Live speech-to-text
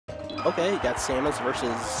Okay, you got Samus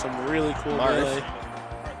versus some really cool Marth. melee.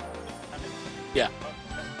 Yeah.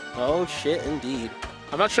 Oh shit, indeed.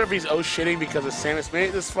 I'm not sure if he's shitting because of Samus made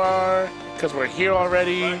it this far, because we're here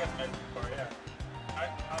already.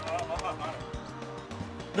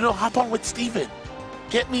 No, hop on with Steven.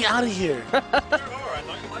 Get me out of here.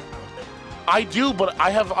 I do, but I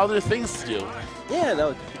have other things to do. Yeah,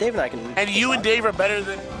 no, Dave and I can. And you and Dave are better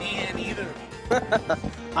than me and either.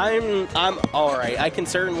 I'm all right. I can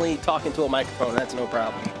certainly talk into a microphone. That's no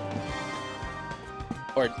problem.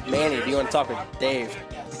 Or Manny, do you want to talk with Dave?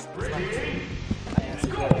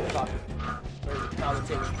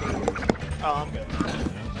 Oh, I'm good.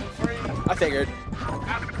 I figured.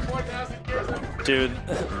 Dude,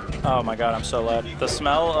 oh my god, I'm so loud. The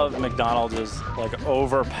smell of McDonald's is like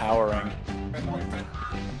overpowering.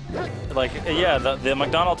 Like, yeah, the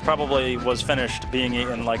McDonald's probably was finished being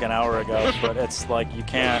eaten like an hour ago, but it's like you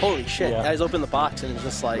can't. Holy shit! Yeah. I just opened the box and it's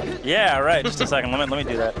just like. Yeah, right. Just a second. Let me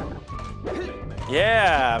do that.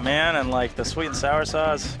 Yeah, man, and like the sweet and sour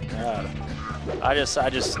sauce. God. I just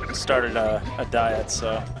started a diet,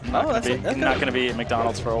 so I'm not gonna be at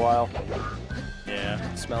McDonald's for a while.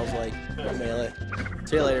 Yeah. Smells like melee.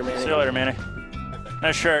 See you later, Manny. See you later, Manny.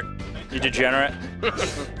 Nice shirt, you degenerate. I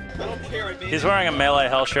don't care. He's wearing a Melee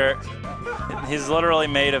Hell shirt. He's literally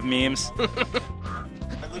made of memes. I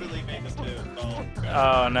literally made this move.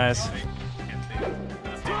 Oh, nice.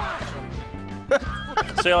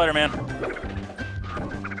 See you later, man.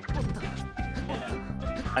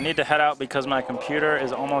 I need to head out because my computer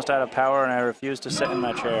is almost out of power and I refuse to sit in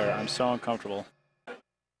my chair. I'm so uncomfortable.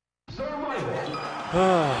 Sounds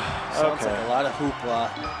like a lot of hoopla.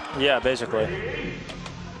 Yeah, basically.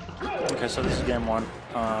 Okay, so this is game one.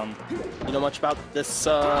 You know much about this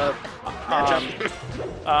matchup?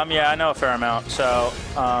 Yeah, I know a fair amount. So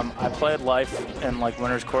I played Life in like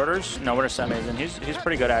winners quarters, no winners semis, and he's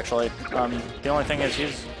pretty good actually. The only thing is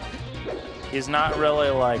he's not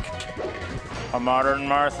really like a modern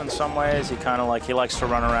Marth in some ways. He kind of like he likes to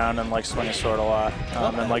run around and like swing his sword a lot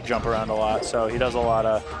and like jump around a lot. So he does a lot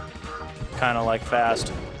of kind of like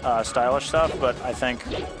fast, stylish stuff. But I think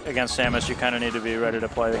against Samus, you kind of need to be ready to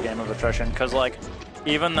play the game of attrition because like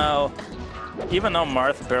even though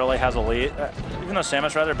Marth barely has a lead, even though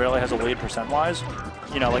Samus rather barely has a lead percent-wise,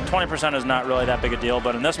 you know, like 20% is not really that big a deal.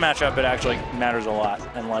 But in this matchup, it actually matters a lot.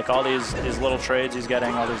 And like all these little trades he's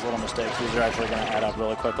getting, all these little mistakes, these are actually going to add up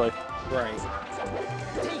really quickly. Right.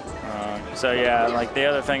 So yeah, like the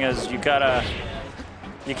other thing is you can't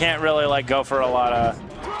really like go for a lot of,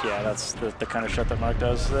 yeah, that's the kind of shit that Mark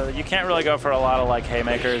does. You can't really go for a lot of like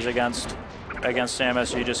haymakers against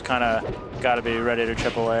Samus. You just kind of got to be ready to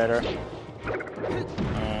chip away at her.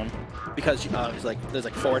 Because there's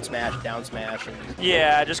like forward smash, down smash. And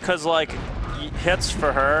yeah, just because like hits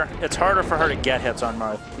for her, it's harder for her to get hits on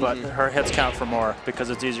Marth, but her hits count for more because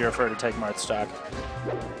it's easier for her to take Marth's stock.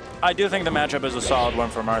 I do think the matchup is a solid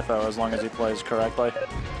one for Marth though, as long as he plays correctly.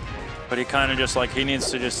 But he kind of just like, he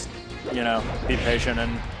needs to just, you know, be patient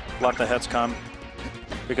and let the hits come.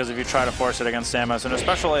 Because if you try to force it against Samus, and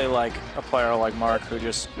especially like a player like Mark who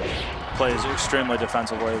just plays extremely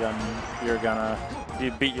defensively, then you're gonna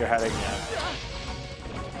beat your head again.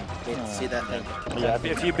 See that thing? Yeah,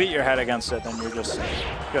 if you beat your head against it, then you're just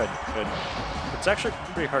good. It's actually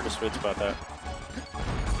pretty hard to sweet spot that.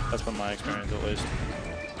 That's been my experience at least.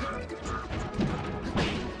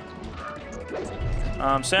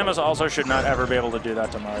 Samus also should not ever be able to do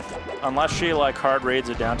that to Marth. Unless she like hard reads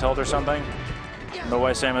a down tilt or something. The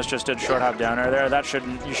way Samus just did short hop down air there,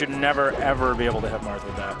 you should never ever be able to hit Marth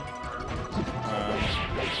with that.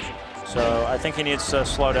 So I think he needs to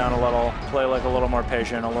slow down a little, play like a little more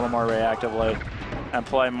patient, a little more reactively, and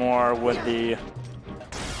play more with the,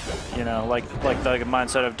 you know, like the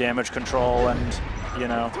mindset of damage control and, you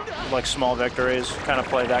know, like small victories. Kind of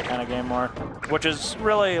play that kind of game more, which is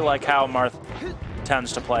really like how Marth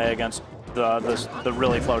tends to play against the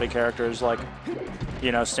really floaty characters like,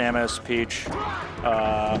 you know, Samus, Peach,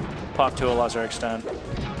 Puff to a lesser extent,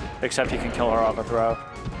 except he can kill her off a throw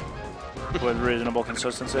with reasonable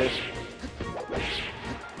consistency.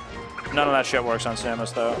 None of that shit works on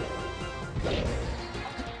Samus though.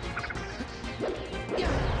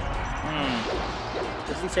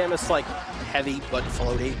 Isn't Samus like heavy but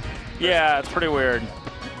floaty? Yeah, it's pretty weird.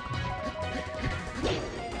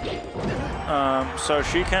 So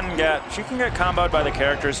she can get comboed by the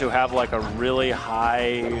characters who have like a really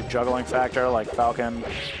high juggling factor, like Falcon.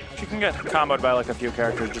 She can get comboed by like a few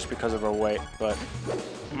characters just because of her weight, but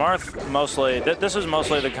Marth mostly, this is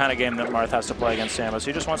mostly the kind of game that Marth has to play against Samus.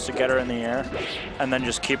 He just wants to get her in the air and then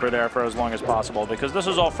just keep her there for as long as possible because this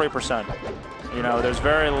is all free percent. You know, there's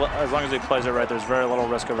as long as he plays it right, there's very little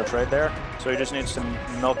risk of a trade there. So he just needs to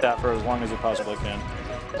milk that for as long as he possibly can.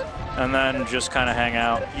 And then just kind of hang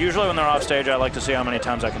out. Usually when they're off stage, I like to see how many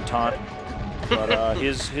times I can taunt. But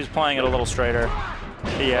he's playing it a little straighter.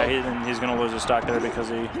 Yeah, he's going to lose his stock there because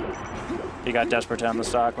he got desperate to end the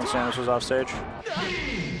stock when Samus was off stage.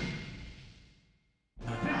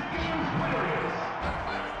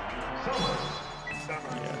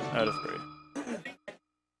 Yeah, out of 3.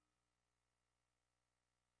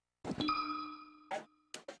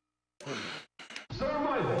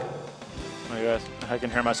 Oh, guys, I can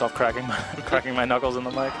hear myself cracking my knuckles in the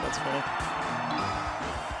mic. That's funny.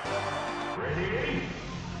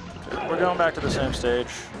 We're going back to the same stage,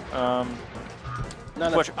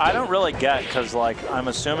 which I don't really get because, like, I'm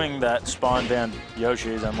assuming that Spawn Band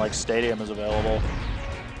Yoshi's and like Stadium is available.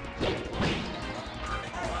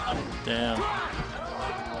 Damn.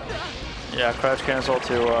 Yeah, crouch cancel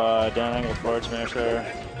to down angle forward smash there.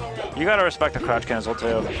 You gotta respect the crouch cancel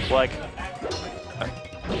too. Like,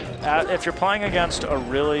 if you're playing against a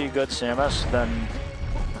really good Samus, then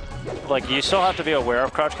like you still have to be aware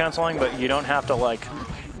of crouch canceling, but you don't have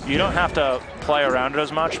to play around it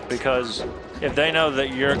as much, because if they know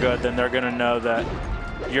that you're good, then they're gonna know that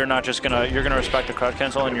you're gonna respect the crouch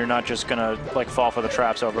cancel, and you're not just gonna like fall for the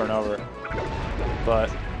traps over and over. But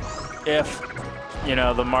if you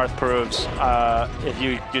know the Marth proves, if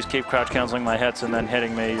you just keep crouch canceling my hits and then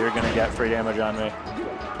hitting me, you're gonna get free damage on me,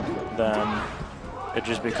 then it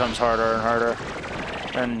just becomes harder and harder.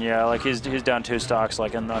 And yeah, like he's down 2 stocks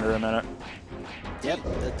like in under a minute. Yep,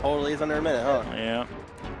 it totally is under a minute, huh? Yeah.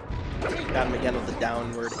 Got him again with the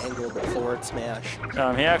downward angle, but forward smash.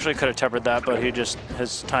 He actually could have tempered that, but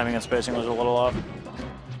his timing and spacing was a little off.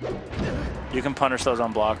 You can punish those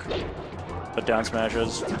on block, but down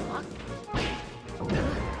smashes.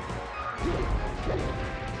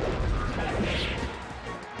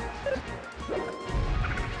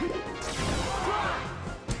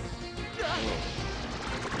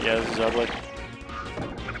 Yeah, this is ugly.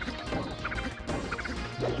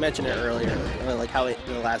 You mentioned it earlier, like how in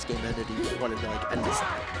the last game ended, he just wanted to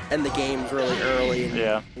like end the games really early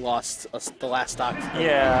and lost the last stock.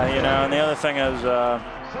 Yeah, you know, and the other thing is,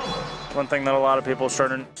 one thing that a lot of people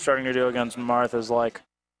starting to do against Marth is like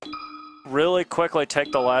really quickly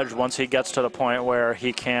take the ledge once he gets to the point where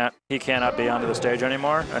he cannot be onto the stage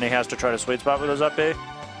anymore, and he has to try to sweet spot with his up B,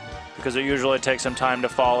 because it usually takes him time to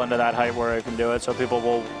fall into that height where he can do it, so people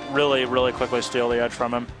will really, really quickly steal the edge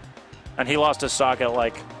from him. And he lost his stock at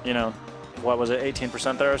like, you know, what was it,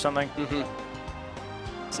 18% there or something? Mm-hmm.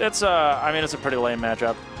 I mean, it's a pretty lame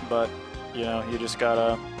matchup, but, you know, you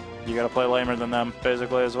gotta play lamer than them,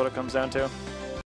 basically, is what it comes down to.